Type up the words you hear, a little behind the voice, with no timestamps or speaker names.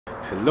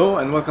Hello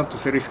and welcome to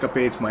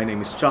Cerriscapades. My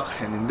name is Chuck,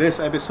 and in this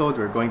episode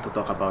we're going to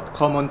talk about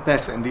common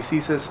pests and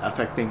diseases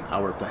affecting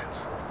our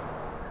plants.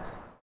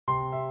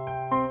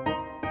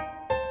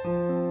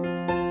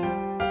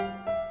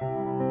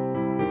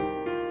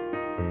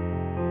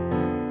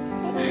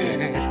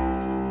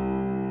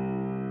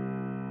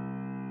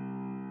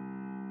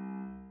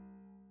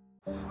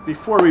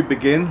 Before we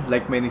begin,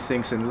 like many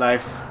things in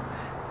life,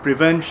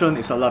 prevention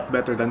is a lot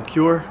better than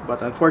cure,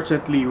 but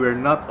unfortunately we're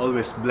not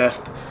always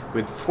blessed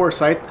with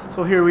foresight.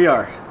 So here we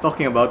are,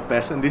 talking about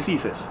pests and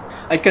diseases.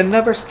 I can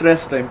never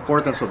stress the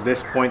importance of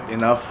this point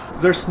enough.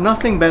 There's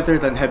nothing better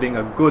than having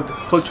a good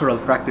cultural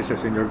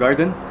practices in your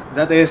garden.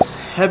 That is,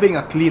 having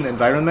a clean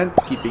environment,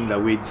 keeping the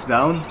weeds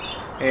down,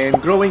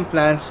 and growing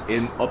plants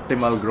in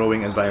optimal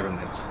growing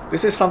environments.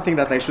 This is something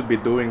that I should be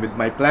doing with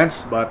my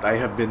plants, but I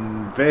have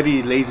been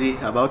very lazy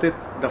about it.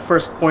 The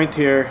first point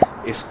here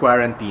is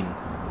quarantine.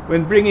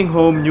 When bringing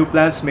home new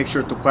plants, make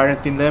sure to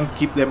quarantine them,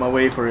 keep them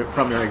away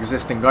from your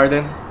existing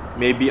garden,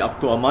 maybe up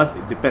to a month,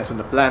 it depends on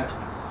the plant.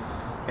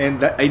 And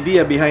the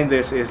idea behind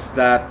this is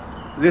that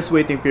this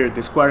waiting period,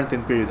 this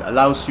quarantine period,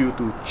 allows you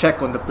to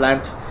check on the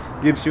plant,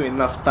 gives you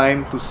enough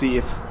time to see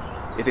if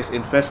it is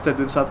infested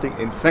with something,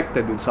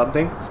 infected with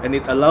something, and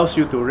it allows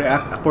you to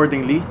react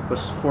accordingly.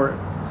 Because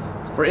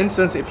for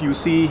instance, if you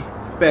see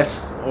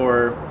pests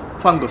or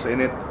fungus in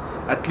it,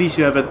 at least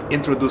you haven't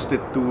introduced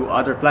it to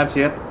other plants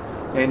yet,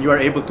 and you are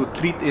able to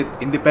treat it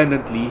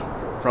independently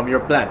from your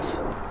plants.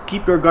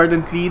 Keep your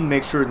garden clean,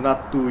 make sure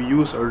not to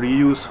use or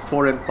reuse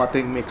foreign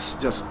potting mix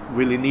just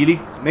willy-nilly.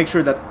 Make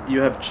sure that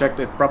you have checked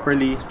it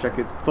properly, check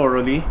it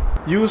thoroughly.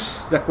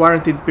 Use the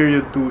quarantine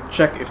period to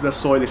check if the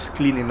soil is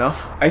clean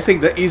enough. I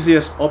think the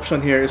easiest option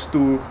here is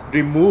to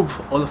remove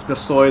all of the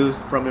soil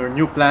from your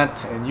new plant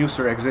and use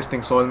your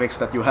existing soil mix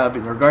that you have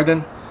in your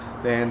garden,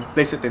 then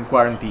place it in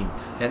quarantine.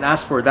 And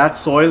as for that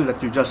soil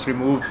that you just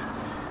removed,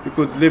 you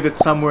could leave it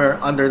somewhere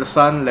under the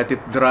sun, let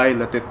it dry,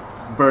 let it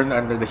burn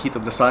under the heat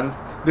of the sun.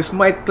 This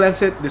might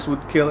cleanse it. This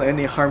would kill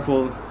any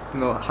harmful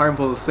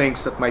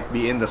things that might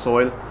be in the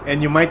soil,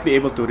 and you might be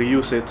able to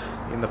reuse it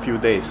in a few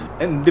days.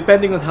 And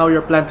depending on how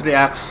your plant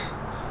reacts,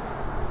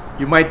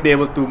 you might be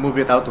able to move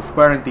it out of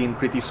quarantine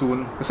pretty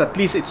soon, because at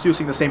least it's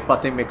using the same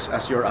potting mix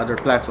as your other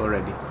plants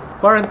already.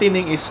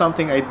 Quarantining is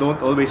something I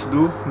don't always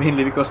do,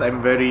 mainly because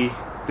I'm very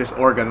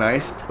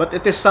disorganized, but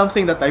it is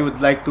something that I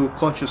would like to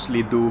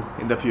consciously do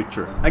in the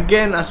future.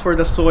 Again, as for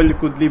the soil, you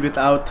could leave it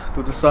out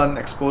to the sun,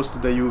 exposed to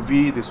the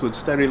UV. This would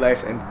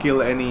sterilize and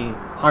kill any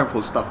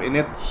harmful stuff in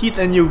it. Heat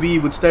and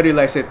UV would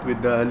sterilize it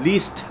with the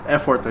least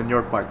effort on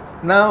your part.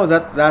 Now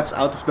that that's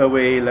out of the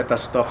way, let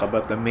us talk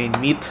about the main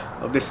meat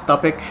of this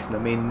topic, the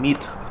main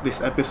meat of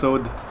this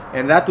episode,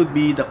 and that would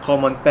be the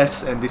common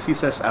pests and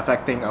diseases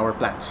affecting our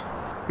plants.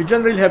 We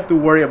generally have to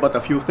worry about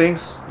a few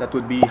things. That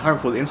would be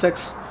harmful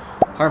insects,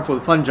 harmful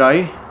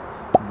fungi,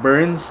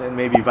 burns, and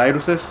maybe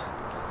viruses.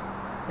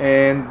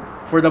 And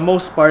for the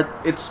most part,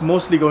 it's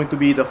mostly going to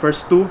be the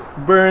first two.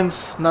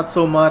 Burns, not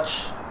so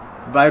much.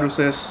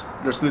 Viruses,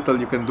 there's little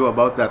you can do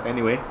about that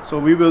anyway. So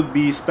we will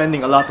be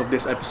spending a lot of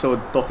this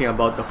episode talking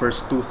about the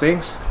first two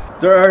things.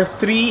 There are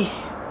three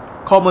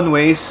common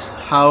ways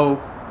how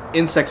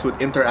insects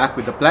would interact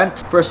with the plant.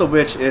 First of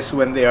which is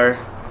when they are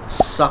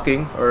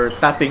sucking or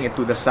tapping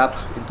into the sap,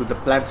 into the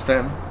plant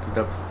stem, to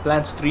the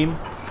plant stream.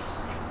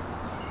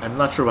 I'm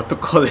not sure what to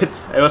call it.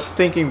 I was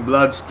thinking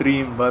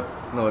bloodstream, but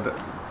no, the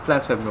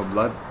plants have no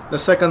blood. The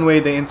second way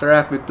they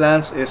interact with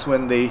plants is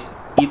when they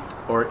eat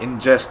or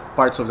ingest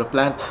parts of the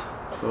plant.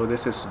 So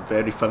this is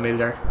very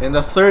familiar. And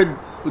the third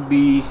would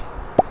be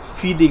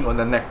feeding on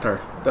the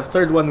nectar. The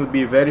third one would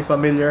be very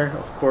familiar.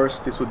 Of course,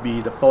 this would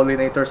be the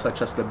pollinators,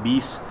 such as the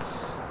bees,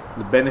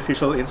 the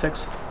beneficial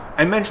insects.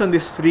 I mentioned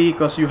these three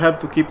because you have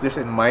to keep this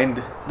in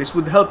mind. This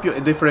would help you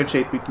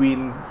differentiate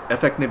between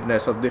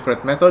effectiveness of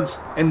different methods.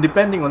 And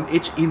depending on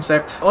each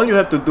insect, all you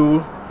have to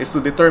do is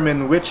to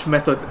determine which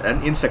method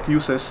an insect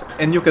uses,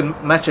 and you can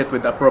match it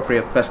with the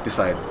appropriate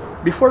pesticide.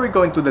 Before we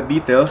go into the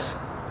details,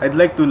 I'd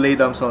like to lay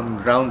down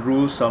some ground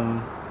rules,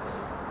 some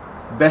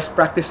best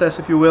practices,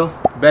 if you will.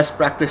 Best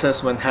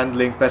practices when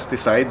handling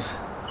pesticides.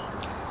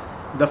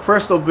 The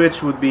first of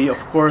which would be, of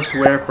course,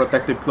 wear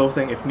protective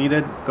clothing if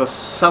needed, because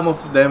some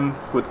of them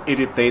could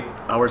irritate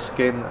our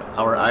skin,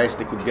 our eyes.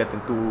 They could get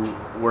into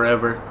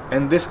wherever.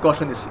 And this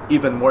caution is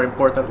even more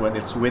important when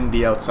it's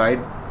windy outside.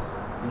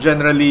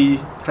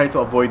 Generally, try to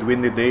avoid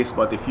windy days,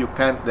 but if you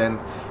can't, then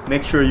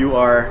make sure you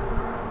are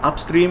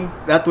upstream.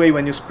 That way,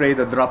 when you spray,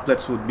 the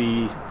droplets would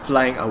be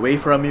flying away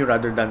from you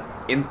rather than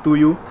into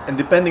you. And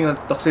depending on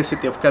the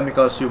toxicity of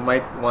chemicals, you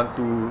might want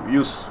to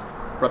use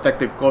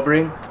protective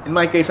covering. In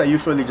my case, I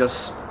usually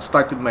just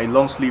start with my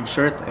long sleeve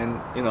shirt,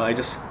 and I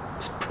just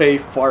spray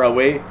far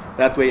away.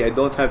 That way I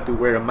don't have to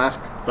wear a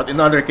mask. But in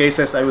other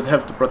cases, I would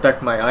have to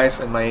protect my eyes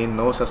and my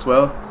nose as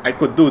well. I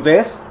could do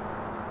this,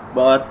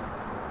 but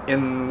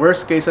In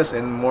worst cases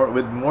and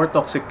with more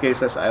toxic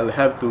cases, I'll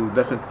have to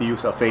definitely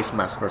use a face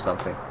mask or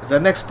something. The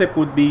next tip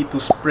would be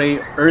to spray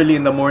early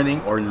in the morning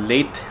or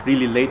late,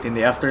 really late in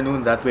the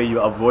afternoon. That way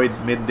you avoid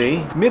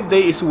midday.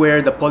 Midday is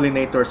where the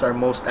pollinators are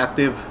most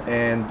active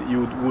and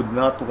you would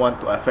not want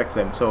to affect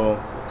them.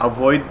 So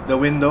avoid the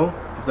window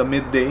of the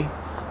midday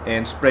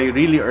and spray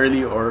really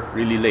early or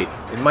really late.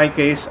 In my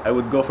case, I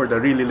would go for the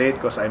really late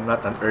because I'm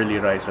not an early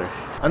riser.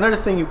 Another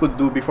thing you could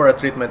do before a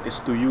treatment is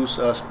to use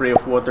a spray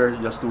of water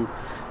just to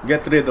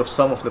get rid of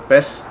some of the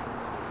pests.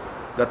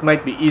 That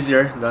might be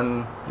easier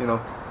than,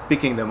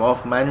 picking them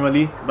off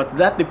manually, but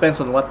that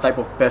depends on what type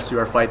of pest you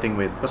are fighting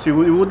with, because you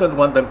wouldn't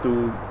want them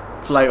to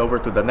fly over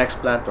to the next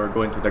plant or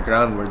go into the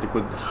ground where they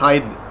could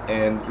hide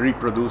and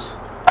reproduce.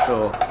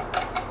 So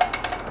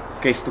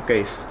case to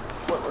case.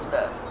 What was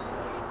that?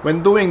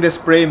 When doing this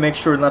spray, make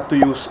sure not to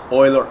use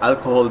oil or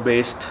alcohol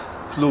based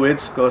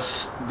fluids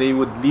because they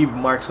would leave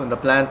marks on the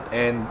plant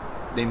and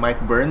they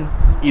might burn,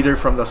 either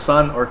from the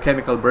sun or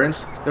chemical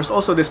burns. There's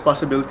also this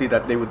possibility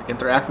that they would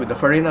interact with the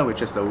farina,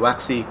 which is the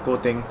waxy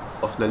coating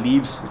of the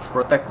leaves,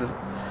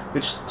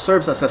 which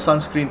serves as a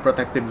sunscreen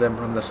protecting them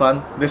from the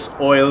sun. These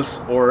oils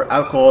or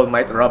alcohol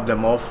might rub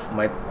them off,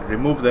 might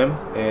remove them,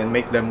 and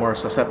make them more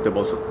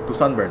susceptible to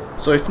sunburn.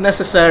 So if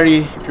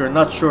necessary, if you're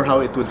not sure how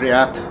it would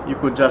react, you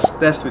could just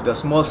test with a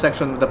small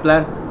section of the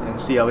plant and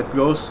see how it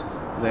goes.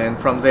 Then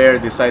from there,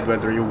 decide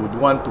whether you would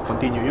want to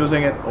continue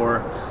using it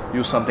or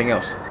use something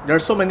else. There are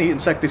so many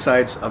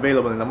insecticides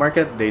available in the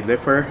market. They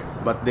differ,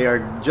 but they are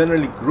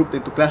generally grouped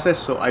into classes,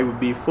 so I would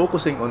be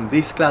focusing on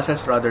these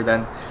classes rather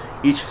than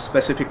each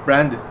specific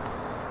brand,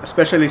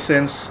 especially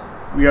since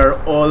we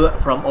are all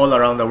from all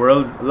around the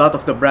world. A lot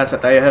of the brands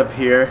that I have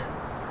here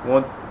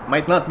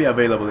might not be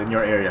available in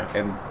your area,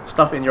 and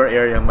stuff in your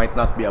area might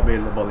not be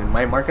available in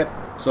my market.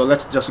 So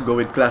let's just go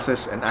with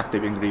classes and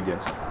active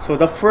ingredients. So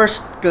the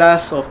first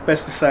class of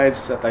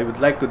pesticides that I would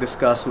like to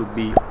discuss would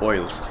be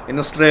oils. In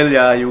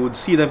Australia, you would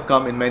see them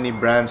come in many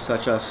brands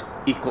such as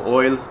Eco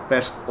Oil,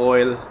 Pest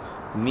Oil,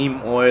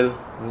 Neem Oil,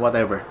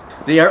 whatever.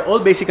 They are all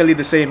basically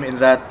the same in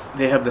that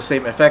they have the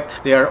same effect.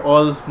 They are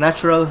all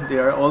natural, they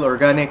are all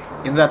organic,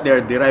 in that they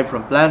are derived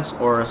from plants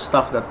or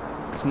stuff that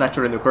is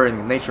naturally occurring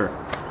in nature.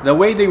 The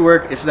way they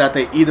work is that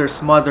they either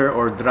smother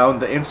or drown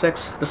the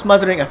insects. The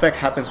smothering effect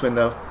happens when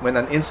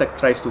an insect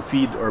tries to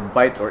feed or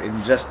bite or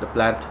ingest the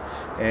plant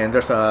and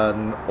there's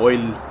an oil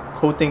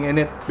coating in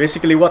it.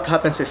 Basically what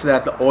happens is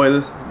that the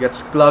oil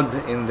gets clogged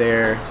in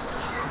their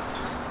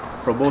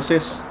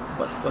proboscis.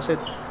 What was it?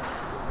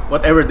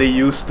 Whatever they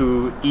use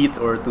to eat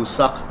or to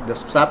suck the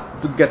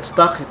sap would get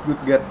stuck. It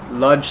would get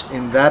lodged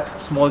in that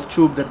small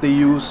tube that they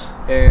use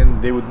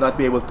and they would not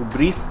be able to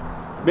breathe.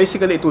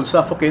 Basically, it would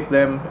suffocate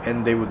them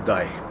and they would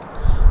die.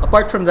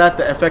 Apart from that,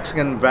 the effects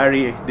can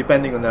vary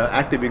depending on the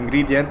active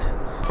ingredient.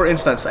 For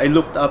instance, I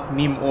looked up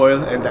neem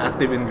oil and the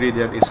active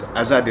ingredient is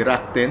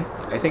azadirachtin.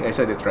 I think I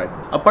said it right.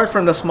 Apart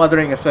from the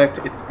smothering effect,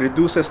 it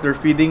reduces their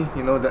feeding,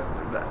 the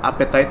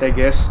appetite, I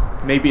guess.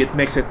 Maybe it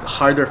makes it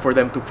harder for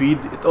them to feed.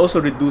 It also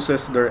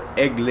reduces their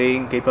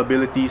egg-laying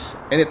capabilities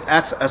and it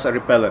acts as a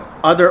repellent.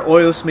 Other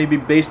oils may be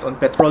based on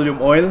petroleum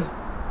oil,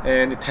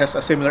 and it has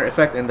a similar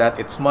effect in that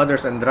it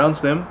smothers and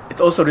drowns them.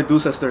 It also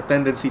reduces their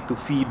tendency to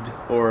feed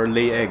or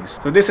lay eggs.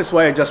 So this is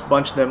why I just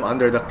bunched them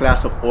under the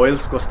class of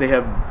oils, because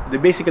they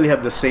basically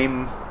have the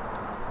same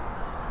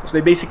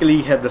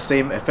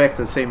effect,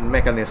 the same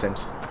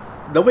mechanisms.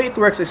 The way it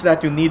works is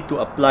that you need to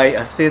apply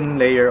a thin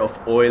layer of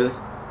oil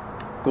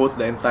to coat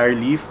the entire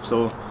leaf.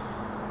 So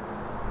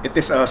it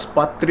is a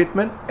spot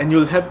treatment and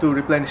you'll have to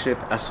replenish it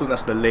as soon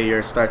as the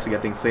layer starts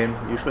getting thin.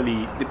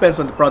 Usually depends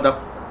on the product,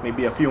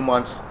 maybe a few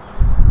months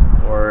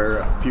or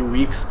a few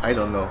weeks, I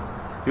don't know.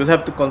 You'll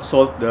have to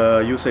consult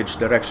the usage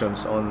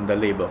directions on the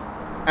label.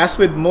 As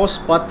with most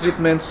spot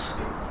treatments,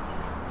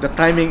 the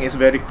timing is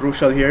very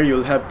crucial here.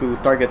 You'll have to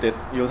target it.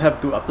 You'll have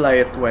to apply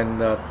it when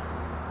the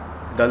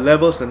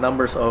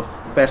numbers of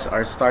pests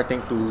are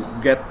starting to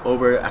get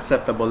over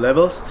acceptable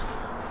levels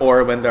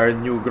or when there are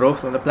new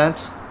growth on the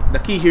plants. The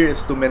key here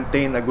is to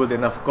maintain a good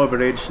enough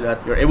coverage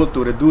that you're able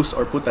to reduce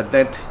or put a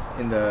dent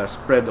in the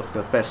spread of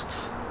the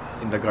pests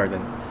in the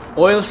garden.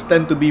 Oils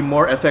tend to be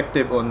more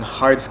effective on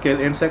hard-scale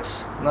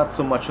insects, not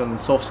so much on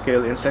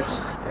soft-scale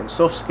insects. And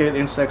soft-scale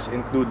insects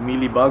include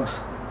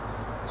mealybugs,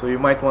 so you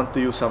might want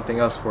to use something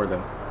else for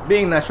them.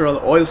 Being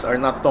natural, oils are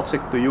not toxic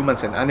to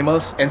humans and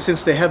animals, and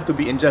since they have to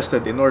be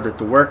ingested in order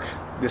to work,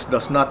 this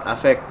does not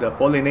affect the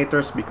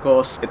pollinators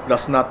because it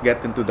does not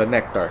get into the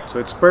nectar. So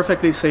it's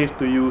perfectly safe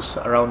to use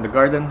around the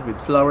garden with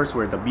flowers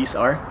where the bees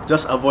are.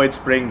 Just avoid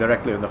spraying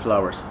directly on the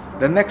flowers.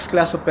 The next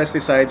class of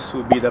pesticides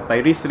would be the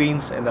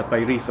pyrethrines and the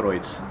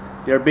pyrethroids.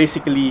 They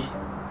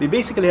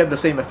basically have the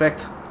same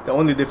effect. The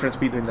only difference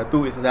between the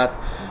two is that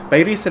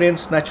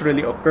pyrethrines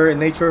naturally occur in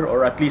nature,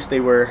 or at least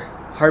they were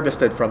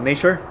harvested from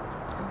nature,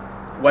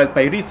 while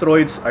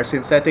pyrethroids are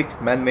synthetic,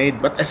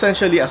 man-made. But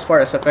essentially, as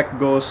far as effect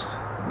goes,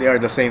 they are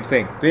the same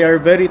thing. They are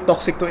very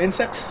toxic to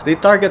insects. They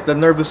target the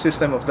nervous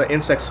system of the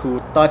insects who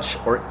touch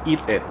or eat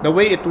it. The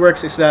way it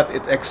works is that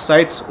it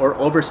excites or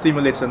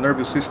overstimulates the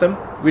nervous system,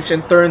 which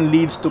in turn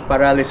leads to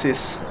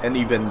paralysis and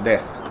even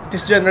death. It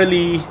is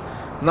generally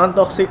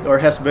non-toxic or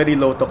has very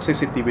low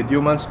toxicity with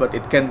humans, but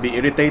it can be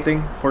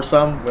irritating for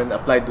some when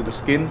applied to the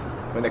skin,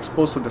 when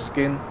exposed to the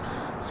skin.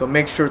 So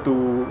make sure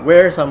to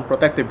wear some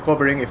protective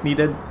covering if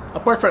needed.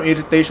 Apart from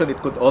irritation,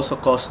 it could also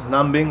cause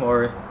numbing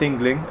or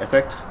tingling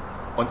effect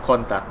on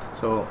contact.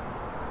 So,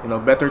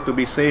 better to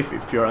be safe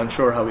if you're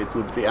unsure how it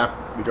would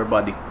react with your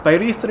body.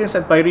 Pyrethrins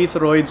and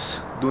pyrethroids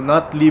do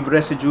not leave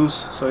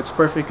residues, so it's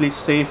perfectly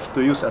safe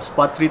to use as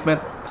spot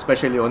treatment,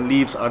 especially on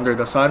leaves under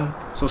the sun,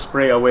 so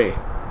spray away.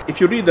 If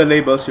you read the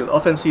labels, you'll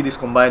often see this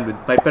combined with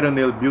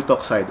piperonyl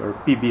butoxide or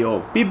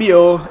PBO.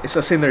 PBO is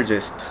a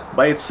synergist.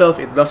 By itself,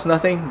 it does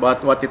nothing,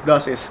 but what it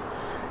does is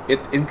it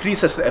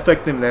increases the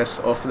effectiveness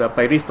of the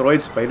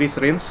pyrethroids,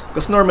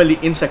 because normally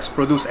insects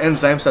produce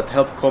enzymes that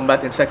help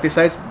combat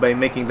insecticides by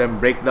making them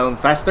break down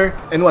faster.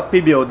 And what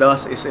PBO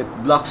does is it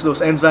blocks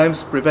those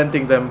enzymes,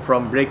 preventing them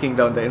from breaking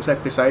down the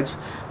insecticides.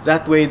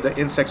 That way, the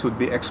insects would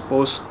be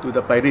exposed to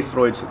the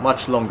pyrethroids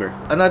much longer.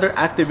 Another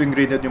active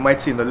ingredient you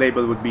might see in the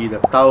label would be the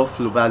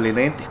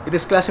tau-fluvalinate. It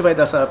is classified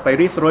as a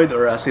pyrethroid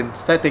or a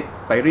synthetic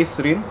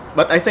pyrethrin,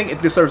 but I think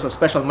it deserves a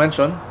special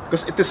mention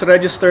because it is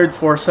registered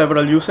for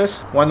several uses,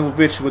 one of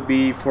which would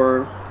be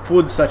for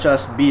food such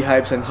as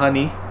beehives and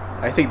honey.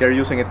 I think they're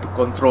using it to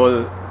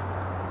control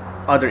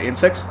other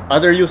insects.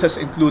 Other uses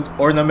include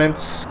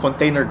ornaments,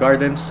 container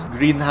gardens,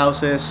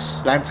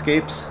 greenhouses,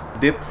 landscapes,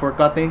 dip for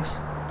cuttings,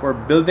 for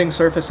building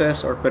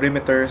surfaces or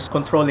perimeters,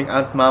 controlling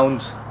ant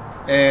mounds,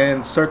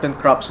 and certain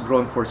crops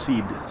grown for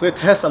seed. So it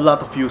has a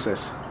lot of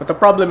uses. But the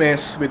problem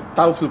is with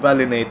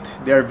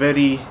tau-fluvalinate, they are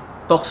very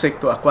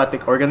toxic to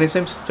aquatic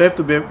organisms. So you have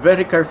to be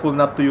very careful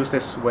not to use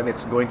this when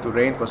it's going to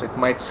rain, because it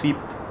might seep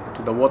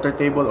into the water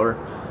table, or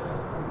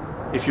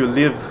if you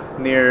live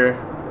near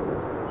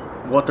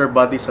water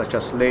bodies such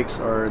as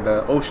lakes or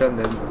the ocean,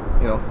 then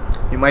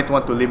you might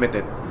want to limit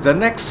it. The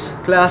next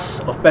class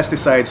of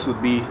pesticides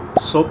would be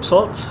soap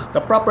salts. The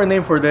proper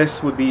name for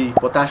this would be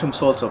potassium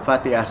salts of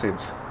fatty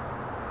acids,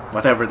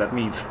 whatever that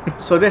means.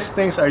 So these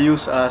things are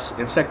used as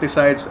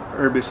insecticides,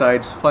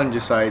 herbicides,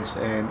 fungicides,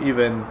 and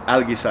even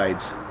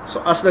algicides.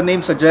 So as the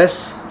name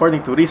suggests,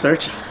 according to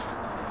research,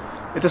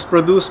 it is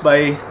produced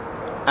by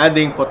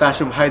adding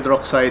potassium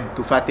hydroxide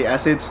to fatty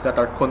acids that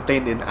are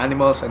contained in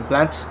animals and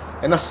plants.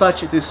 And as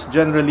such, it is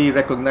generally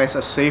recognized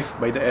as safe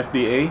by the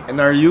FDA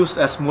and are used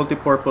as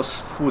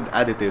multi-purpose food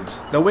additives.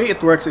 The way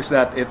it works is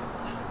that it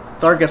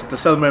targets the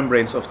cell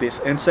membranes of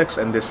these insects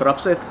and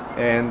disrupts it,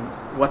 and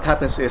what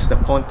happens is the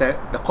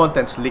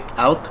contents leak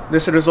out.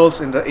 This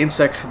results in the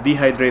insect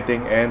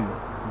dehydrating and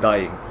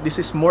dying. This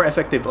is more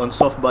effective on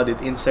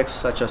soft-bodied insects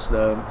such as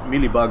the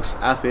mealybugs,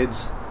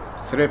 aphids,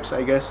 thrips,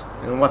 I guess,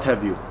 and what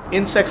have you.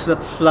 Insects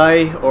that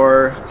fly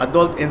or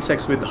adult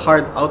insects with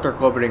hard outer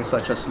coverings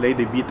such as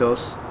lady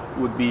beetles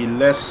would be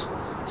less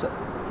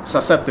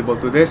susceptible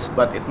to this,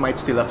 but it might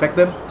still affect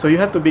them. So you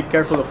have to be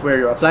careful of where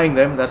you're applying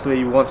them. That way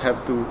you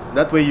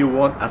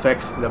won't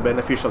affect the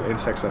beneficial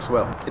insects as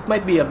well. It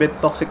might be a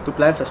bit toxic to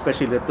plants,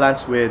 especially the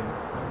plants with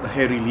the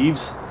hairy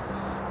leaves,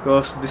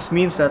 because this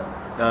means that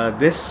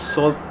this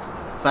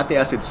fatty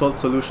acid salt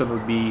solution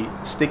would be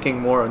sticking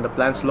more on the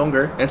plants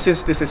longer, and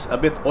since this is a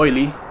bit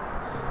oily,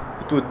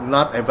 it would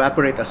not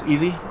evaporate as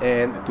easy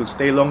and it would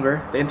stay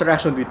longer. The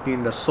interaction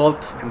between the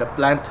salt and the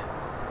plant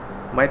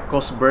might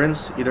cause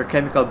burns, either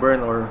chemical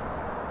burn or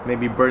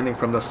maybe burning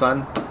from the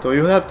sun. So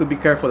you have to be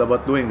careful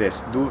about doing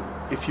this.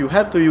 If you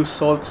have to use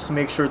salts,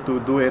 make sure to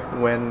do it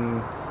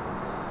when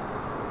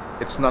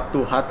it's not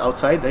too hot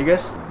outside, I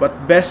guess.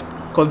 But best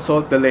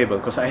consult the label,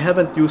 because I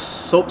haven't used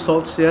soap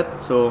salts yet,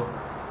 so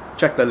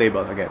check the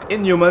label again.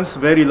 In humans,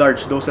 very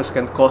large doses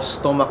can cause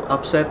stomach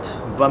upset,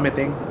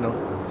 vomiting,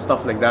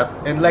 stuff like that.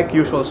 And like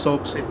usual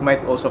soaps, it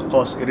might also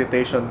cause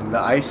irritation in the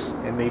eyes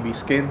and maybe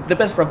skin.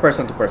 Depends from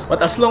person to person.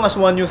 But as long as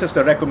one uses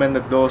the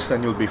recommended dose,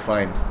 then you'll be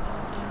fine.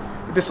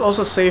 It is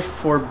also safe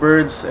for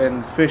birds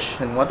and fish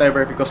and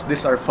whatever, because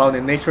these are found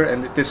in nature,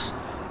 and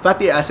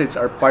fatty acids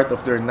are part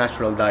of their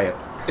natural diet.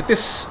 It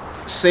is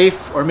safe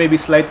or maybe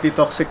slightly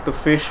toxic to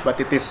fish, but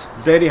it is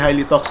very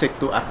highly toxic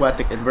to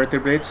aquatic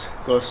invertebrates,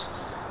 because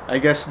I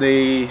guess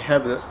they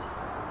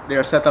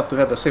are set up to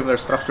have a similar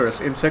structure as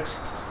insects.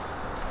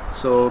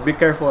 So be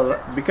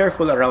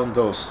careful around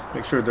those.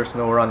 Make sure there's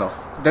no runoff.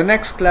 The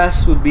next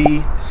class would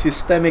be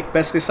systemic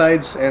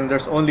pesticides, and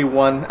there's only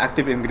one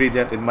active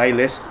ingredient in my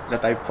list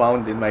that I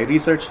found in my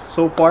research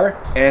so far,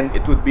 and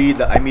it would be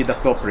the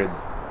imidacloprid,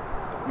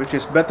 which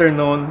is better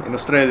known in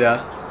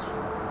Australia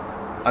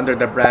under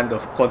the brand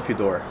of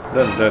Confidor.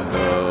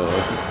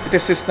 It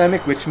is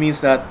systemic, which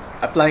means that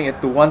applying it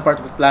to one part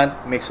of the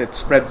plant makes it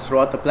spread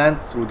throughout the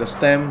plant, through the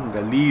stem,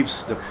 the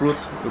leaves, the fruit,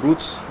 the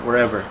roots,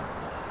 wherever.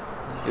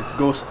 It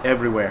goes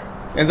everywhere.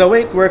 And the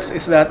way it works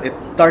is that it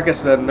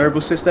targets the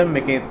nervous system,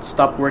 making it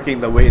stop working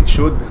the way it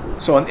should.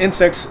 So on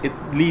insects, it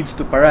leads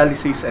to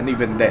paralysis and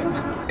even death.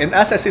 And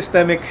as a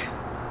systemic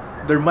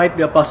there might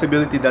be a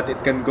possibility that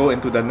it can go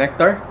into the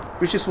nectar,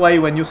 which is why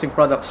when using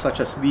products such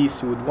as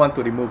these, you would want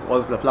to remove all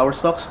of the flower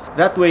stalks.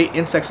 That way,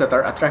 insects that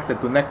are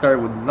attracted to nectar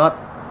would not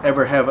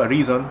ever have a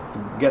reason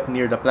to get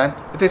near the plant.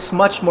 It is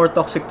much more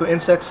toxic to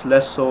insects,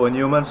 less so on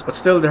humans, but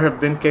still there have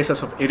been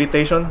cases of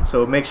irritation,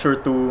 so make sure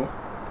to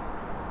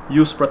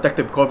use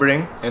protective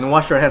covering and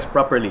wash your hands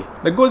properly.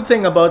 The good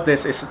thing about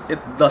this is it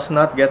does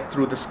not get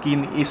through the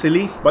skin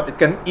easily, but it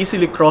can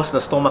easily cross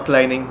the stomach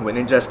lining when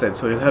ingested,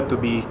 so you'll have to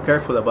be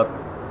careful about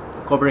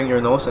covering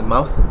your nose and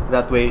mouth.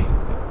 That way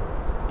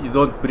you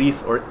don't breathe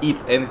or eat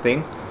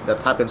anything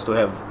that happens to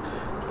have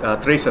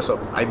traces of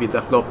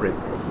imidacloprid.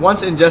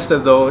 Once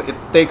ingested though, it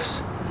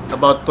takes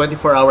about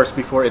 24 hours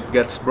before it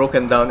gets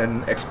broken down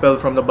and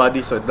expelled from the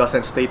body, so it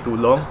doesn't stay too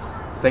long,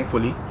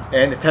 thankfully.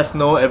 And it has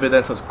no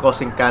evidence of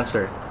causing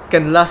cancer. It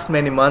can last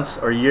many months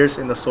or years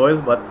in the soil,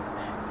 but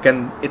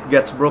it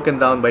gets broken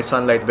down by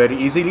sunlight very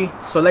easily.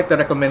 So like the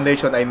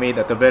recommendation I made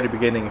at the very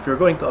beginning, if you're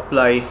going to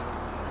apply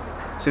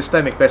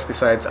systemic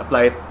pesticides,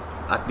 apply it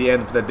at the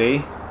end of the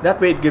day. That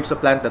way it gives the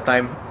plant the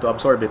time to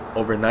absorb it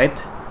overnight,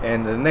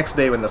 and the next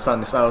day when the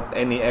sun is out,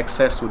 any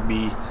excess would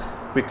be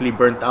quickly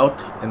burnt out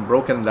and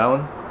broken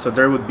down, so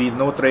there would be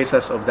no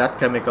traces of that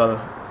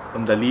chemical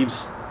on the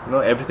leaves. You know,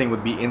 everything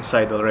would be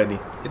inside already.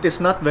 It is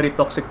not very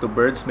toxic to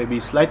birds, maybe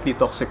slightly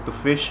toxic to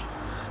fish,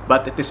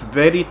 but it is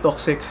very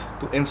toxic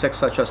to insects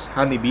such as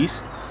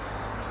honeybees.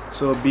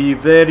 So be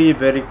very,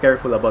 very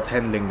careful about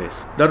handling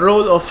this. The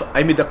role of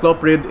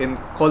imidacloprid in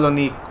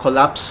colony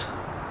collapse,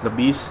 the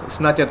bees,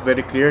 is not yet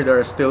very clear. There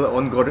are still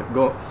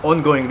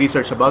ongoing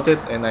research about it,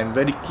 and I'm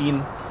very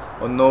keen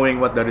on knowing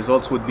what the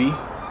results would be.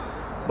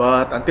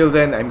 But until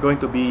then, I'm going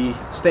to be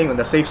staying on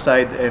the safe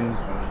side and,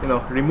 you know,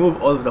 remove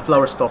all of the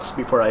flower stalks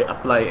before I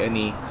apply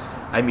any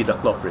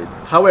imidacloprid.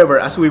 However,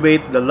 as we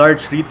wait, the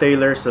large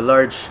retailers, the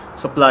large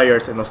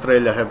suppliers in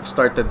Australia have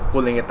started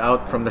pulling it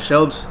out from the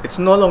shelves. It's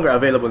no longer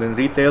available in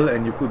retail,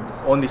 and you could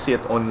only see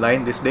it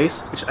online these days,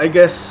 which I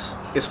guess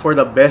is for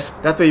the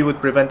best. That way you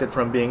would prevent it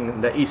from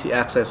being the easy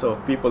access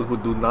of people who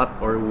do not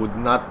or would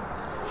not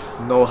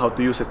know how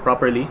to use it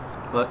properly.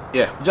 But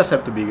yeah, you just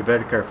have to be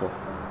very careful.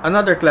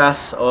 Another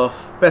class of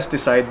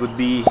pesticide would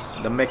be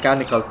the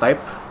mechanical type,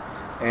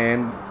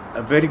 and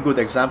a very good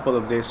example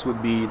of this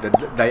would be the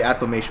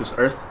diatomaceous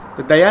earth.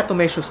 The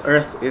diatomaceous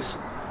earth is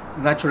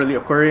naturally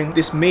occurring. It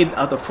is made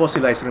out of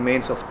fossilized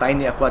remains of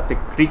tiny aquatic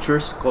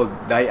creatures called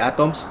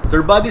diatoms.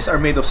 Their bodies are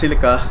made of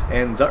silica,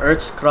 and the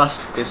earth's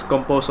crust is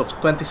composed of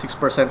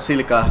 26%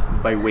 silica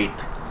by weight.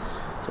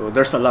 So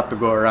there's a lot to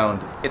go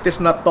around. It is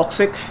not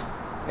toxic,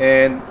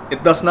 and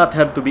it does not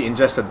have to be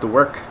ingested to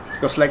work,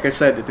 because like I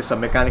said, it is a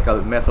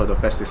mechanical method of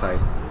pesticide.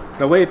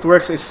 The way it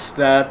works is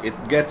that it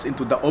gets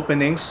into the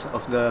openings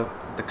of the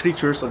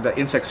creatures, of the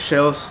insect's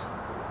shells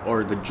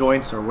or the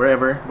joints or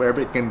wherever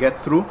it can get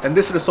through, and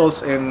this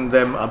results in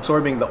them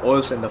absorbing the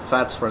oils and the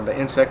fats from the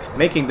insect,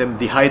 making them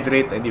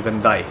dehydrate and even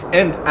die.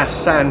 And as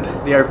sand,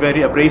 they are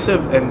very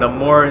abrasive, and the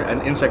more an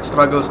insect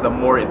struggles, the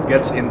more it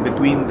gets in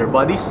between their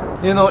bodies.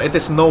 You know, it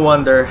is no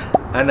wonder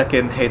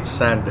Anakin hates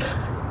sand.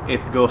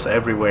 It goes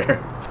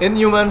everywhere. In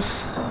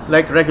humans,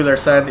 like regular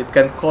sand, it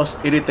can cause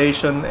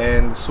irritation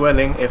and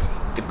swelling if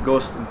it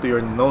goes into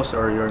your nose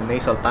or your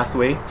nasal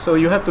pathway. So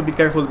you have to be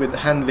careful with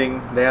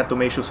handling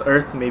diatomaceous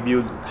earth. Maybe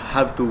you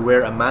have to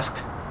wear a mask,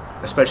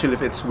 especially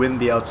if it's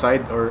windy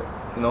outside, or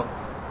you know,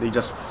 they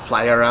just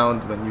fly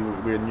around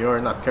when you're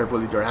not careful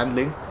with your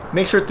handling.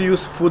 Make sure to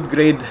use food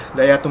grade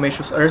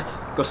diatomaceous earth,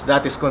 because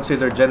that is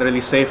considered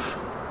generally safe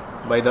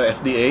by the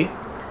FDA.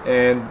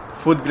 And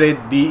food grade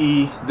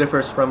DE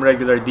differs from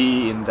regular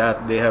DE in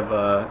that they have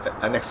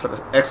an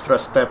extra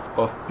step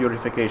of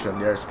purification.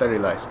 They are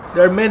sterilized.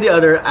 There are many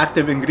other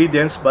active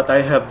ingredients, but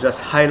I have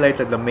just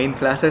highlighted the main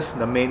classes,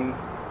 the main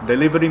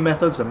delivery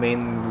methods, the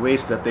main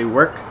ways that they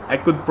work. I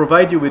could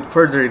provide you with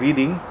further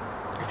reading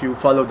if you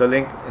follow the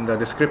link in the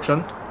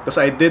description, because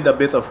I did a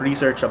bit of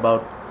research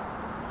about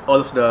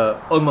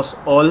almost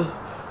all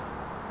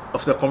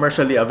of the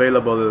commercially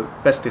available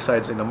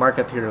pesticides in the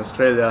market here in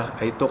Australia.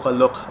 I took a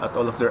look at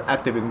all of their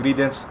active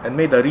ingredients and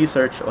made a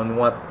research on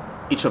what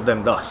each of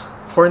them does.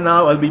 For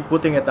now, I'll be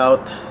putting it out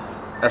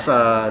as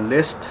a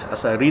list,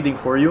 as a reading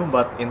for you,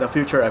 but in the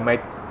future I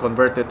might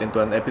convert it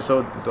into an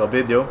episode, into a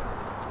video,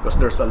 because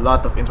there's a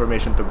lot of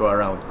information to go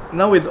around.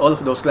 Now with all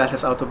of those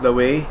classes out of the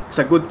way, it's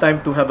a good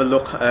time to have a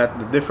look at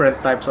the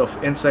different types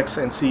of insects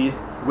and see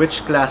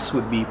which class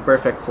would be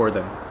perfect for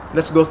them.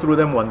 Let's go through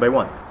them one by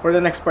one. For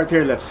the next part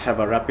here, let's have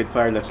a rapid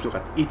fire. Let's look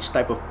at each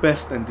type of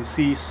pest and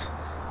disease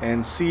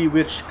and see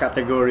which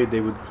category they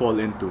would fall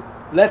into.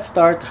 Let's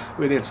start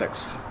with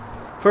insects.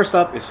 First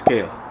up is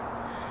scale.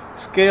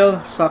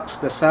 Scale sucks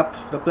the sap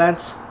of the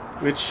plants,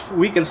 which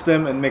weakens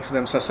them and makes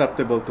them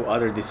susceptible to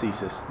other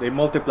diseases. They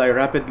multiply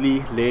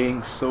rapidly,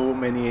 laying so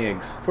many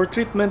eggs. For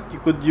treatment, you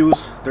could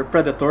use their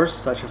predators,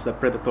 such as the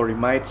predatory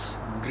mites,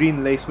 green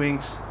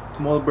lacewings,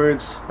 small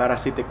birds,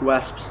 parasitic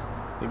wasps,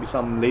 maybe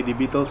some lady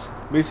beetles.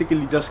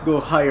 Basically, just go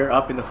higher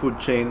up in the food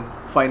chain,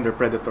 find their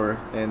predator,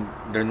 and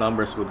their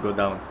numbers would go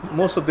down.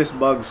 Most of these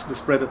bugs, these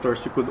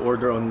predators, you could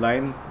order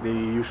online. They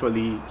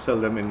usually sell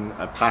them in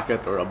a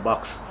packet or a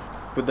box.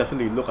 You could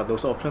definitely look at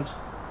those options.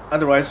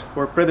 Otherwise,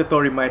 for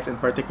predatory mites in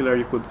particular,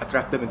 you could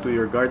attract them into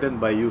your garden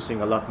by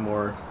using a lot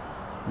more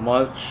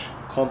mulch,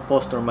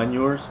 compost, or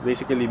manures.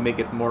 Basically, make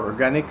it more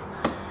organic.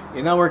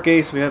 In our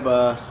case, we have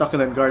a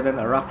succulent garden,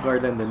 a rock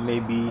garden, then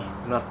maybe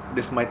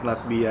this might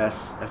not be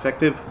as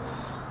effective.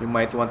 You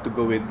might want to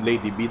go with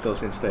lady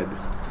beetles instead.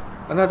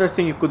 Another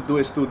thing you could do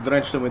is to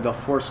drench them with a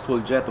forceful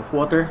jet of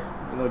water,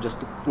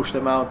 just to push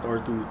them out or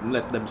to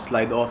let them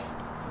slide off,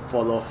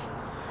 fall off.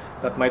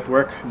 That might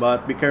work,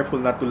 but be careful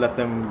not to let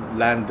them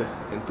land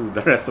into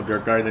the rest of your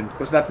garden,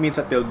 because that means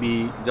that they'll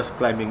be just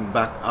climbing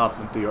back up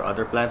into your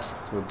other plants.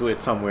 So do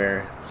it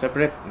somewhere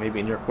separate, maybe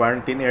in your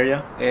quarantine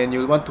area, and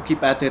you'll want to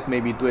keep at it,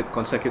 maybe do it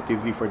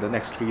consecutively for the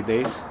next 3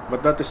 days.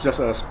 But that is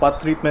just a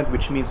spot treatment,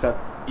 which means that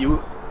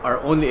you are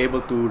only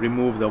able to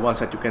remove the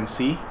ones that you can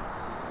see.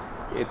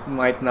 You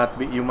might not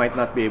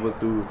be able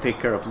to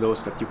take care of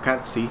those that you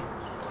can't see.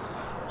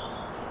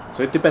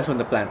 So it depends on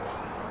the plant.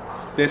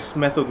 This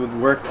method would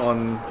work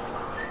on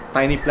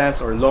tiny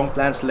plants or long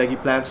plants, leggy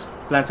plants,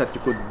 plants that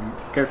you could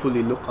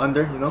carefully look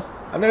under,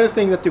 Another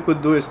thing that you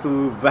could do is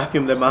to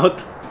vacuum them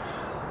out.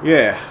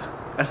 Yeah,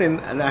 as in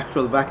an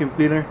actual vacuum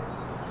cleaner.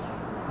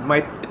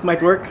 It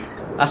might work.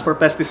 As for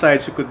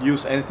pesticides, you could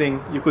use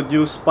anything. You could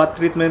use spot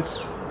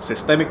treatments,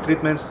 systemic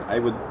treatments. I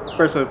would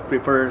personally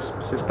prefer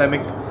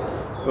systemic,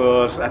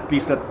 because at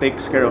least that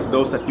takes care of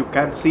those that you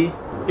can't see.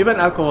 Even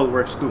alcohol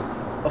works too.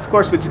 Of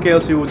course, with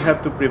scales, you would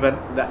have to prevent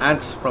the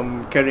ants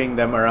from carrying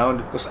them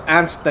around, because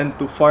ants tend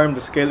to farm the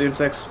scale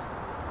insects,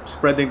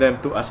 spreading them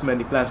to as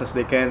many plants as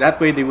they can. That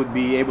way, they would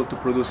be able to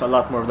produce a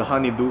lot more of the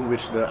honeydew,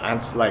 which the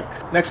ants like.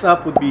 Next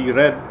up would be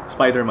red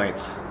spider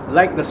mites.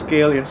 Like the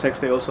scale insects,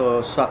 they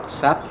also suck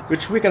sap,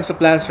 which weakens the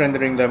plants,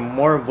 rendering them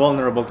more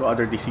vulnerable to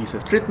other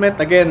diseases. Treatment,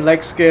 again,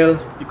 like scale,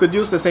 you could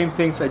use the same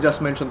things I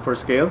just mentioned for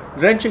scale.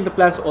 Drenching the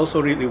plants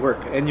also really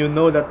work, and you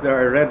know that there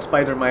are red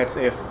spider mites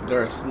if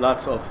there's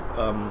lots of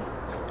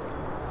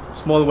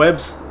small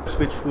webs,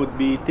 which would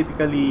be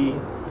typically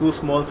too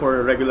small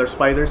for regular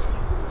spiders.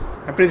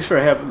 I'm pretty sure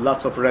I have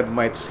lots of red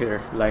mites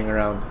here lying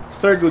around.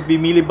 Third would be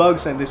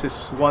mealybugs, and this is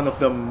one of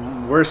the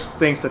worst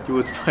things that you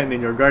would find in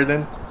your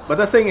garden. But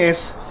the thing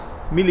is,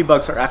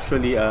 mealybugs are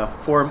actually a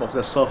form of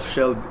the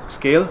soft-shelled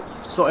scale,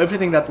 so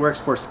everything that works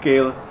for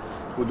scale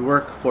would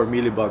work for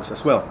mealybugs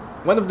as well.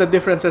 One of the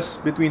differences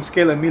between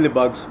scale and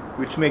mealybugs,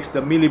 which makes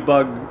the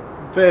mealybug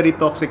very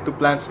toxic to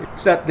plants,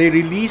 is that they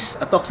release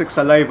a toxic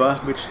saliva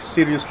which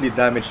seriously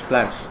damages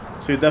plants.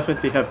 So you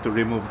definitely have to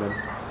remove them.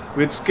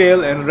 With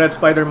scale and red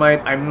spider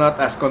mite, I'm not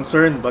as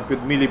concerned, but with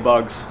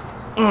mealybugs,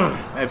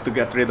 I have to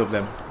get rid of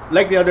them.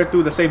 Like the other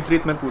two, the same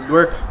treatment would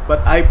work, but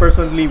I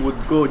personally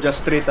would go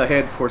just straight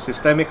ahead for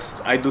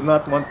systemics. I do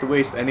not want to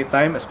waste any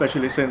time,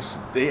 especially since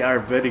they are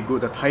very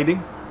good at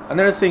hiding.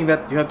 Another thing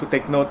that you have to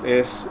take note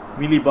is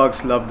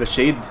mealybugs love the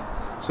shade.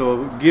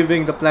 So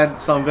giving the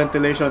plant some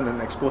ventilation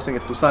and exposing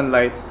it to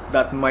sunlight,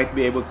 that might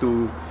be able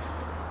to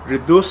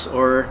reduce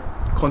or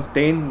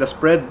contain the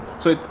spread.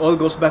 So it all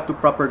goes back to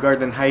proper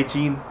garden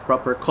hygiene,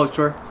 proper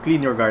culture.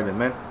 Clean your garden,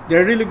 man.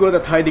 They're really good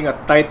at hiding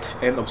at tight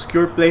and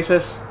obscure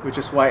places, which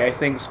is why I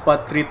think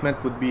spot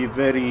treatment would be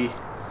very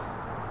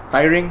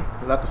tiring,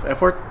 a lot of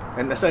effort,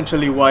 and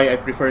essentially why I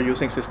prefer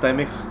using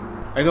systemics.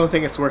 I don't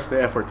think it's worth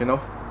the effort,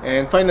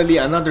 And finally,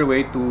 another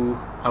way to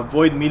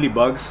avoid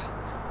mealybugs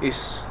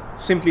is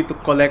simply to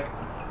collect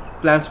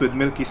plants with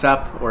milky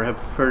sap or have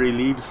furry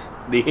leaves.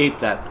 They hate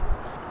that.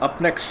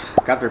 Up next,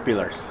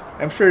 caterpillars.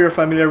 I'm sure you're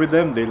familiar with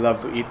them. They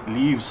love to eat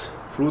leaves,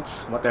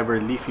 fruits,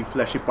 whatever leafy,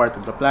 fleshy part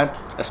of the plant,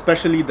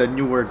 especially the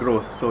newer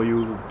growth. So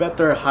you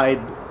better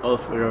hide all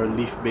of your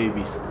leaf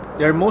babies.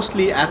 They're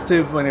mostly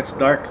active when it's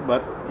dark,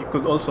 but you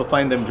could also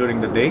find them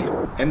during the day.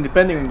 And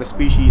depending on the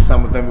species,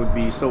 some of them would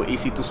be so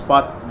easy to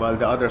spot, while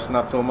the others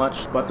not so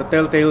much. But the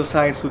telltale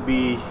signs would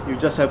be, you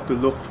just have to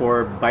look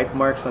for bite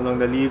marks along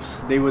the leaves.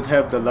 They would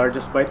have the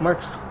largest bite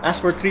marks. As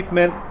for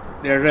treatment,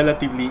 they're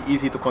relatively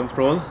easy to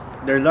control.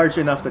 They're large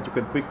enough that you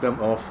could pick them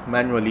off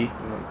manually,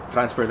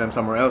 transfer them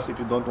somewhere else if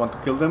you don't want to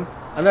kill them.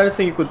 Another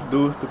thing you could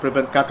do to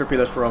prevent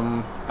caterpillars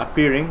from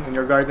appearing in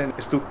your garden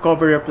is to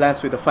cover your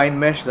plants with a fine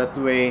mesh. That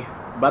way,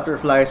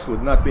 butterflies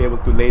would not be able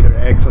to lay their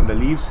eggs on the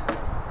leaves.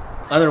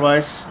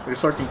 Otherwise,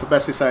 resorting to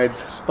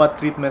pesticides, spot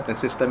treatment, and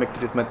systemic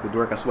treatment would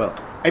work as well.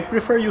 I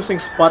prefer using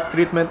spot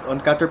treatment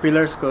on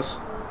caterpillars because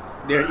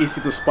they're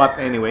easy to spot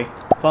anyway.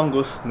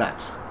 Fungus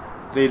gnats.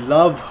 They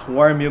love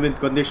warm,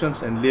 humid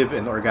conditions and live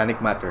in organic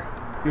matter.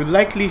 You'll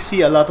likely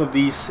see a lot of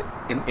these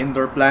in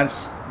indoor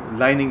plants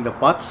lining the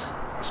pots,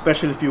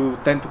 especially if you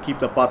tend to keep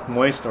the pot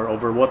moist or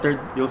overwatered.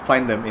 You'll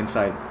find them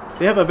inside.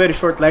 They have a very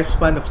short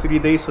lifespan of 3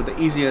 days, so the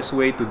easiest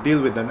way to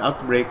deal with an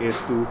outbreak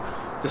is to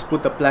just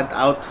put the plant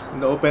out in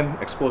the open,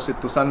 expose it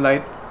to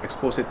sunlight,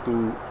 expose it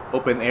to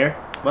open air.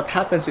 What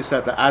happens is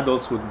that the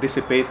adults would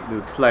dissipate, they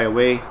would fly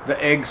away.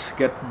 The eggs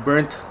get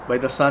burnt by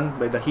the sun,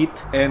 by the heat,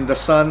 and the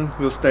sun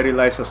will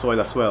sterilize the soil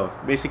as well.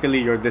 Basically,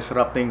 you're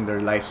disrupting their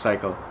life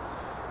cycle.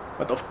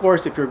 But of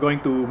course, if you're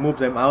going to move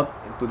them out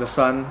into the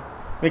sun,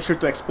 make sure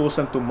to expose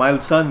them to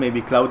mild sun,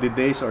 maybe cloudy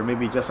days or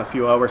maybe just a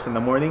few hours in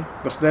the morning,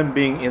 because them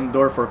being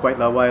indoor for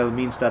quite a while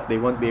means that they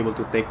won't be able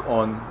to take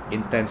on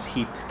intense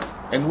heat.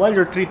 And while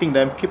you're treating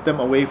them, keep them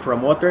away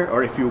from water,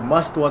 or if you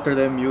must water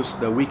them, use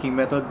the wicking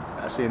method,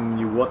 as in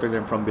you water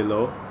them from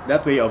below.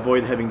 That way you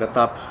avoid having the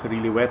top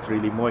really wet,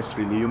 really moist,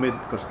 really humid,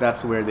 because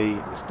that's where they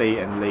stay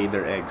and lay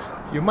their eggs.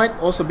 You might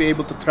also be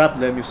able to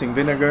trap them using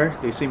vinegar.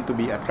 They seem to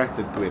be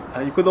attracted to it.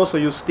 You could also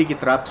use sticky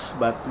traps,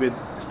 but with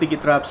sticky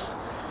traps,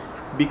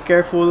 be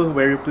careful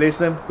where you place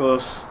them,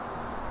 because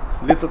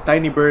little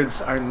tiny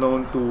birds are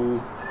known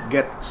to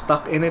get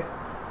stuck in it.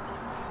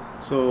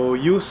 So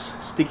use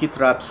sticky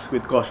traps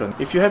with caution.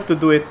 If you have to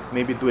do it,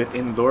 maybe do it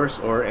indoors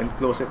or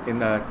enclose it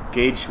in a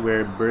cage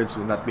where birds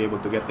will not be able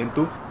to get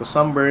into. So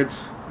some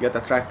birds get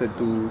attracted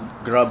to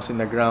grubs in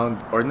the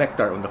ground or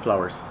nectar on the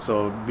flowers.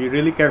 So be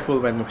really careful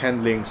when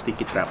handling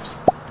sticky traps.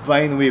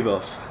 Vine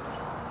weevils,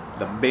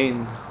 the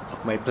bane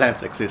of my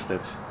plant's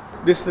existence.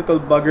 These little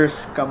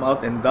buggers come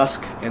out in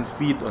dusk and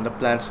feed on the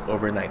plants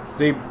overnight.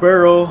 They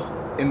burrow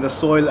in the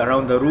soil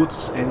around the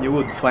roots, and you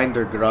would find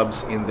their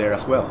grubs in there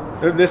as well.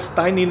 They're these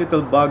tiny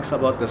little bugs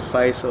about the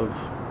size of,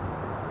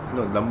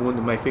 the moon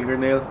of my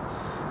fingernail,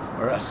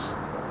 or as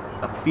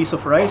a piece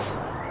of rice.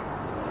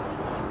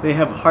 They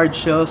have hard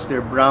shells,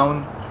 they're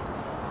brown.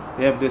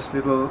 They have this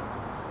little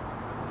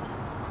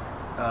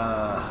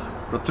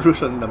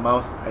protrusion in the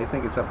mouth. I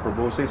think it's a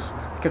proboscis.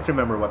 I can't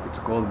remember what it's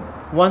called.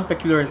 One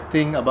peculiar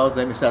thing about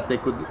them is that they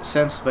could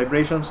sense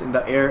vibrations in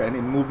the air and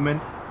in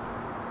movement.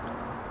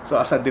 So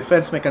as a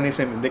defense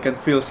mechanism, they can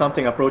feel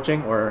something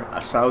approaching or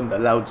a sound, a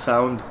loud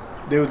sound.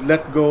 They would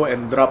let go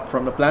and drop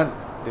from the plant.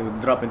 They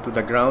would drop into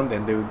the ground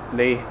and they would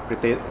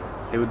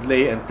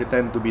lay and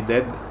pretend to be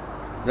dead.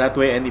 That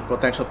way any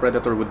potential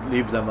predator would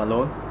leave them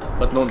alone,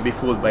 but don't be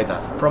fooled by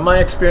that. From my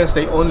experience,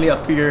 they only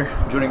appear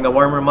during the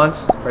warmer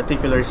months,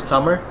 particularly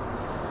summer.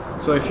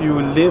 So if you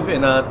live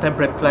in a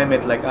temperate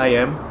climate like I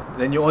am,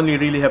 then you only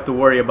really have to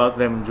worry about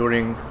them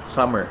during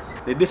summer.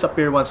 They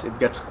disappear once it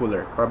gets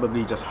cooler,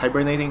 probably just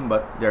hibernating,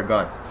 but they're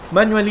gone.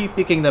 Manually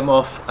picking them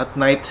off at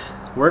night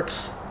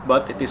works,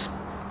 but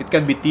it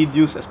can be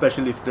tedious,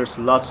 especially if there's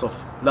lots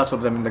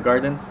of them in the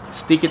garden.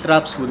 Sticky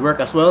traps would work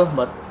as well,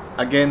 but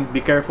again,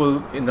 be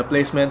careful in the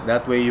placement.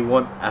 That way you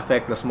won't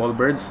affect the small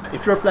birds.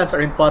 If your plants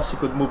are in pots, you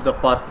could move the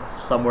pot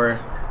somewhere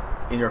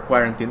in your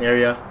quarantine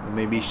area.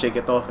 Maybe shake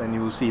it off and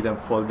you will see them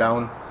fall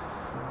down,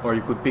 or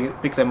you could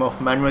pick them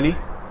off manually.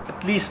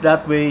 At least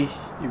that way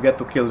you get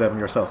to kill them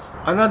yourself.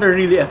 Another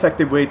really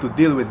effective way to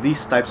deal with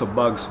these types of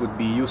bugs would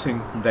be using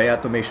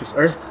diatomaceous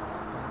earth.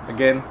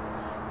 Again,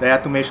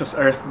 diatomaceous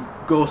earth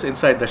goes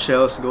inside the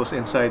shells, goes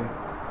inside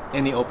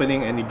any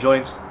opening, any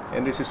joints,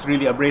 and this is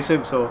really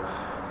abrasive, so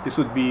this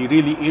would be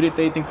really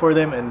irritating for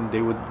them and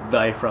they would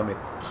die from it.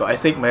 So I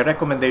think my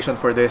recommendation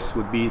for this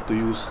would be to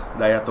use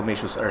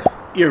diatomaceous earth.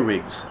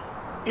 Earwigs.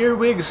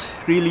 Earwigs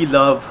really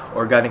love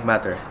organic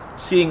matter.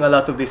 Seeing a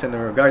lot of this in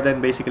your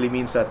garden basically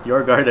means that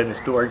your garden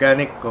is too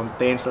organic,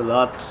 contains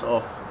lots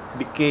of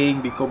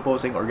decaying,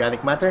 decomposing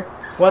organic matter.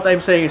 What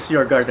I'm saying is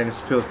your garden is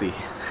filthy.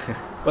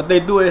 What they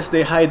do is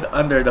they hide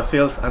under the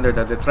filth, under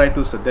the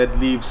detritus, the dead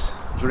leaves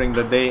during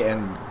the day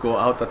and go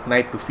out at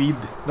night to feed.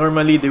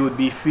 Normally they would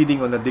be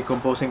feeding on the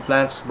decomposing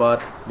plants,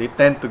 but they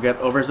tend to get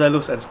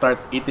overzealous and start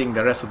eating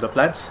the rest of the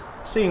plants.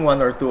 Seeing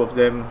one or two of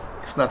them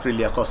is not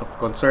really a cause of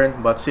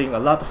concern, but seeing a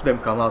lot of them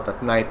come out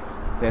at night,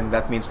 then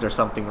that means there's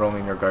something wrong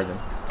in your garden.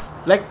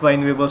 Like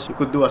vine weevils, you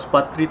could do a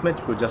spot treatment.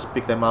 You could just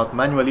pick them out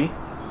manually.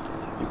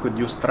 You could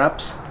use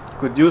traps. You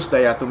could use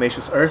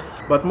diatomaceous earth.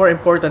 But more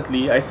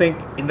importantly, I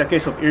think in the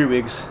case of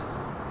earwigs,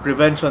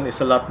 prevention is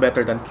a lot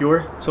better than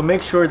cure. So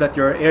make sure that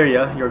your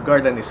area, your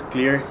garden is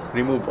clear.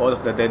 Remove all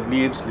of the dead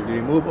leaves.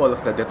 Remove all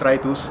of the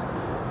detritus.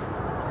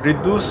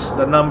 Reduce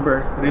the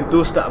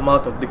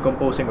amount of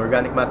decomposing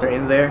organic matter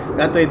in there.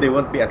 That way they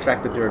won't be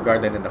attracted to your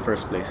garden in the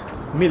first place.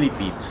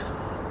 Millipedes.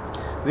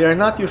 They are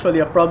not usually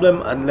a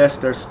problem unless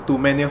there's too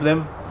many of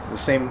them. The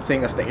same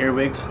thing as the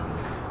earwigs.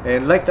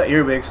 And like the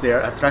earwigs, they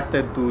are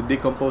attracted to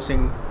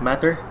decomposing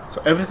matter.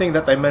 So everything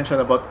that I mentioned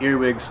about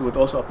earwigs would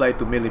also apply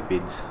to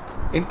millipedes.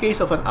 In case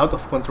of an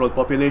out-of-control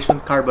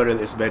population, carbaryl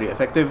is very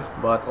effective,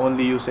 but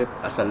only use it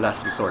as a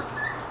last resort.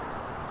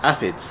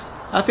 Aphids.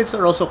 Aphids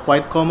are also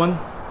quite common,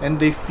 and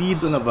they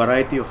feed on a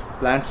variety of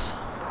plants.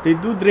 They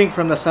do drink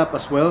from the sap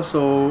as well,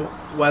 so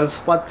while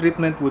spot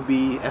treatment would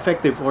be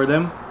effective for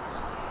them,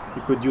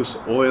 you could use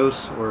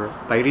oils or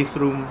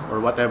pyrethrum or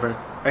whatever.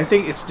 I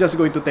think it's just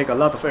going to take a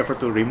lot of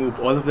effort to remove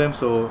all of them.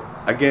 So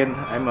again,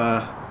 I'm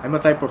a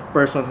type of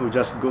person who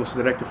just goes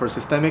directly for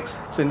systemics.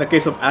 So in the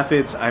case of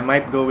aphids, I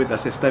might go with a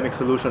systemic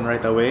solution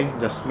right away.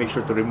 Just make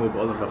sure to remove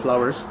all of the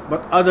flowers.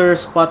 But other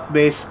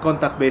spot-based,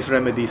 contact-based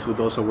remedies would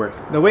also work.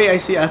 The way I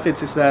see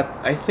aphids is that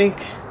I think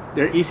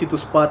they're easy to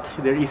spot,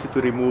 they're easy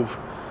to remove,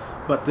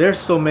 but there's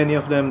so many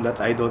of them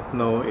that I don't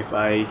know if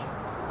I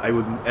I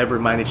would ever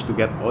manage to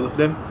get all of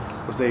them,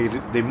 because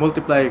they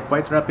multiply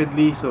quite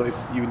rapidly. So if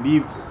you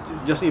leave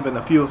just even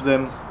a few of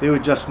them, they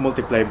would just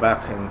multiply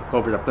back and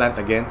cover the plant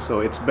again. So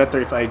it's better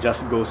if I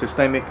just go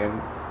systemic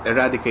and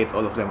eradicate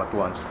all of them at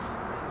once.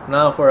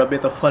 Now for a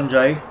bit of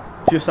fungi.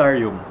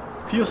 Fusarium.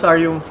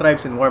 Fusarium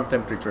thrives in warm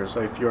temperatures,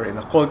 so if you're in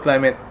a cold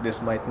climate, this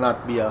might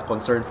not be a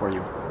concern for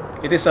you.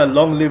 It is a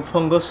long-lived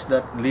fungus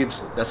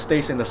that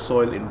stays in the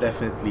soil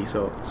indefinitely.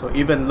 So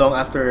even long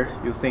after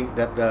you think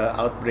that the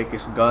outbreak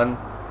is gone,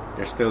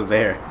 they're still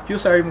there.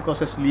 Fusarium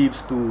causes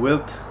leaves to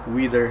wilt,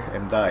 wither,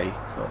 and die.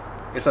 So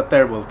it's a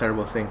terrible,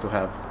 terrible thing to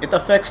have. It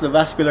affects the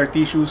vascular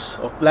tissues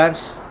of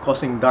plants,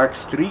 causing dark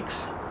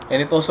streaks,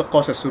 and it also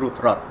causes root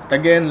rot.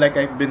 Again, like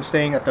I've been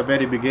saying at the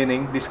very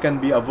beginning, this can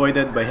be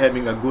avoided by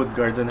having a good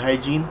garden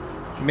hygiene.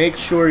 Make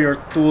sure your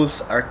tools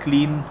are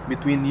clean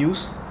between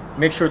use.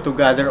 Make sure to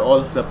gather all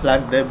of the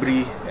plant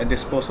debris and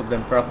dispose of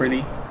them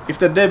properly. If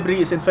the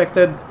debris is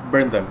infected,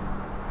 burn them.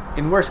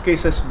 In worst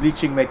cases,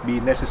 bleaching might be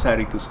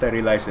necessary to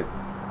sterilize it.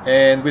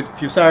 And with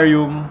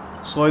Fusarium,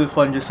 soil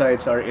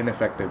fungicides are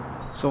ineffective.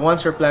 So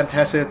once your plant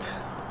has it,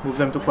 move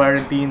them to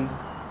quarantine,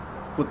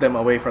 put them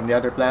away from the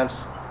other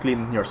plants,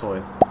 clean your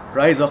soil.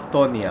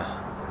 Rhizoctonia.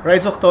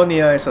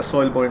 Rhizoctonia is a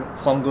soil-borne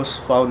fungus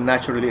found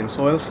naturally in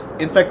soils.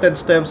 Infected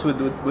stems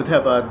would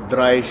have a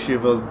dry,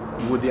 shriveled,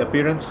 woody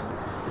appearance.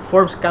 It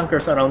forms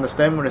cankers around the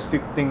stem,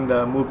 restricting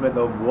the movement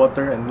of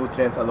water and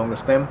nutrients along the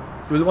stem.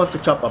 You'll want to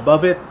chop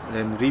above it,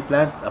 then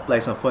replant, apply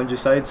some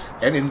fungicides.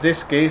 And in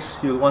this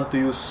case, you'll want to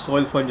use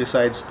soil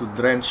fungicides to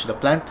drench the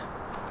plant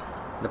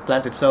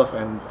itself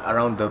and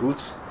around the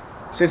roots.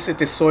 Since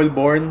it is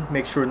soil-borne,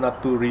 make sure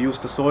not to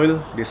reuse the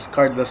soil,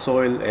 discard the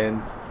soil,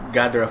 and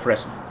gather a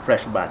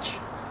fresh batch.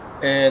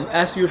 And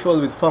as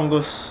usual with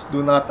fungus,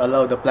 do not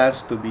allow the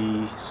plants to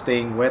be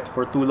staying wet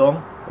for too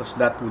long, because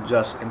that would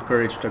just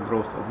encourage the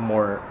growth of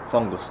more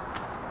fungus.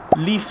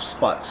 Leaf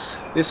spots.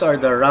 These are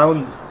the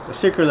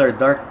circular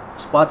dark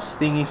spots,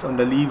 thingies on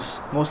the leaves,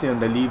 mostly on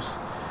the leaves.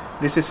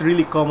 This is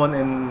really common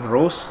in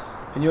rose,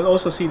 and you'll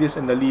also see this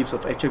in the leaves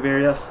of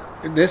echeverias.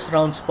 These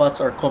round spots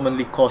are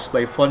commonly caused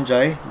by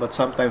fungi, but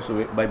sometimes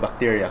by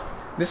bacteria.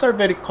 These are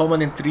very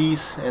common in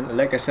trees, and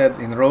like I said,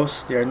 in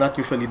rose, they are not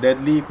usually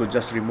deadly. You could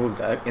just remove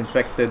the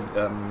infected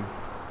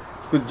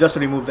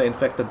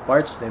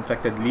parts, the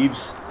infected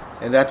leaves,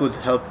 and that would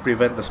help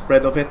prevent the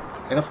spread of it.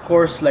 And of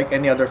course, like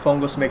any other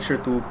fungus, make sure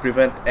to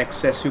prevent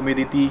excess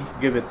humidity.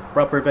 Give it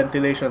proper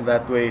ventilation,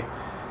 that way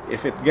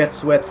if it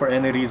gets wet for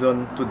any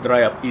reason, to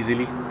dry up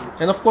easily.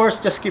 And of course,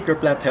 just keep your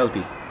plant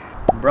healthy.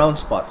 Brown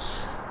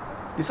spots.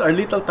 These are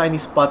little tiny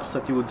spots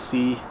that you would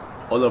see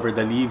all over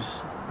the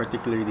leaves,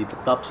 particularly the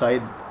top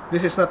side.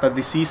 This is not a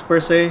disease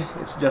per se,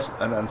 it's just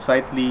an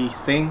unsightly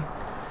thing.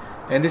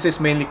 And this is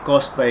mainly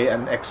caused by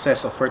an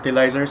excess of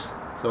fertilizers.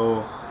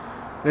 So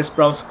these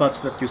brown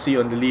spots that you see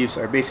on the leaves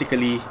are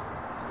basically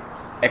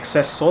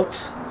excess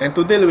salts. And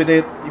to deal with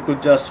it, you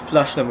could just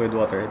flush them with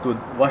water. It would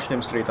wash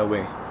them straight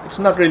away. It's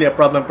not really a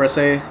problem per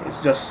se, it's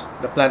just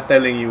the plant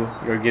telling you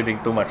you're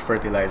giving too much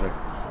fertilizer.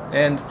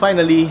 And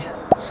finally,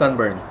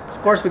 sunburn.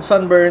 Of course, with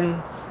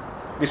sunburn,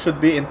 this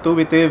should be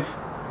intuitive.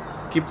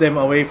 Keep them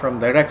away from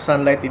direct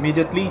sunlight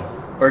immediately,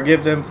 or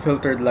give them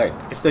filtered light.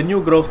 If the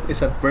new growth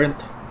isn't burnt,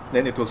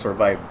 then it will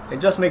survive. And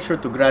just make sure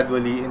to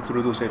gradually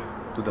introduce it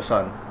to the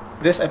sun.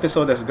 This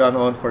episode has gone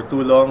on for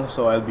too long,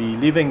 so I'll be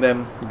leaving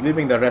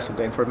the rest of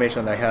the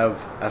information I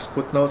have as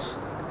footnotes.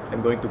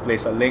 I'm going to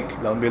place a link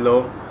down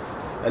below,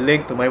 a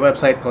link to my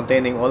website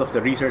containing all of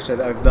the research that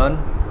I've done.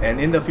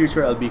 And in the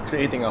future, I'll be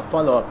creating a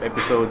follow-up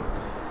episode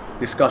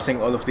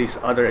discussing all of these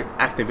other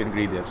active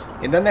ingredients.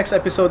 In the next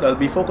episode, I'll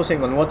be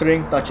focusing on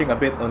watering, touching a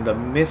bit on the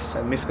myths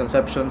and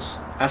misconceptions,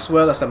 as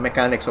well as the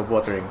mechanics of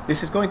watering.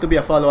 This is going to be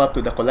a follow-up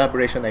to the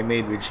collaboration I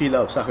made with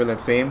Sheila of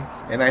Succulent fame,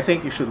 and I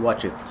think you should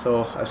watch it.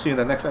 So, I'll see you in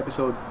the next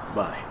episode.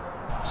 Bye.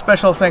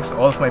 Special thanks to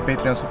all of my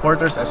Patreon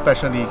supporters,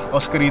 especially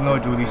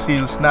Oscarino, Julie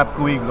Seal, Snap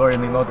Kui, Gloria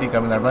Ninotti,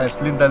 Camila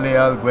Narvaez, Linda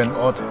Leal, Gwen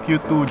Ott,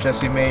 Q2,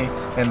 Jessie May,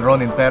 and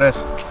Ronin Perez.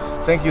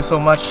 Thank you so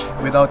much.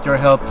 Without your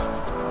help,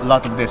 a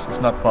lot of this is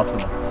not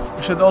possible.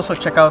 You should also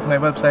check out my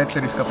website,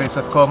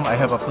 Cerriscapades.com. I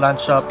have a plant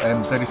shop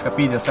and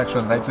Cerriscapedia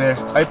section right there.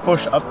 I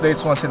push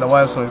updates once in a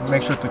while, so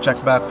make sure to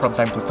check back from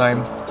time to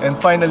time. And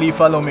finally,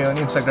 follow me on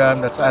Instagram,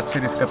 that's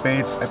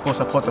 @Cerriscapades. I post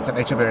a photo of an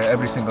echeveria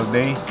every single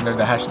day under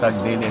the hashtag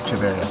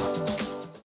 #DailyEcheveria.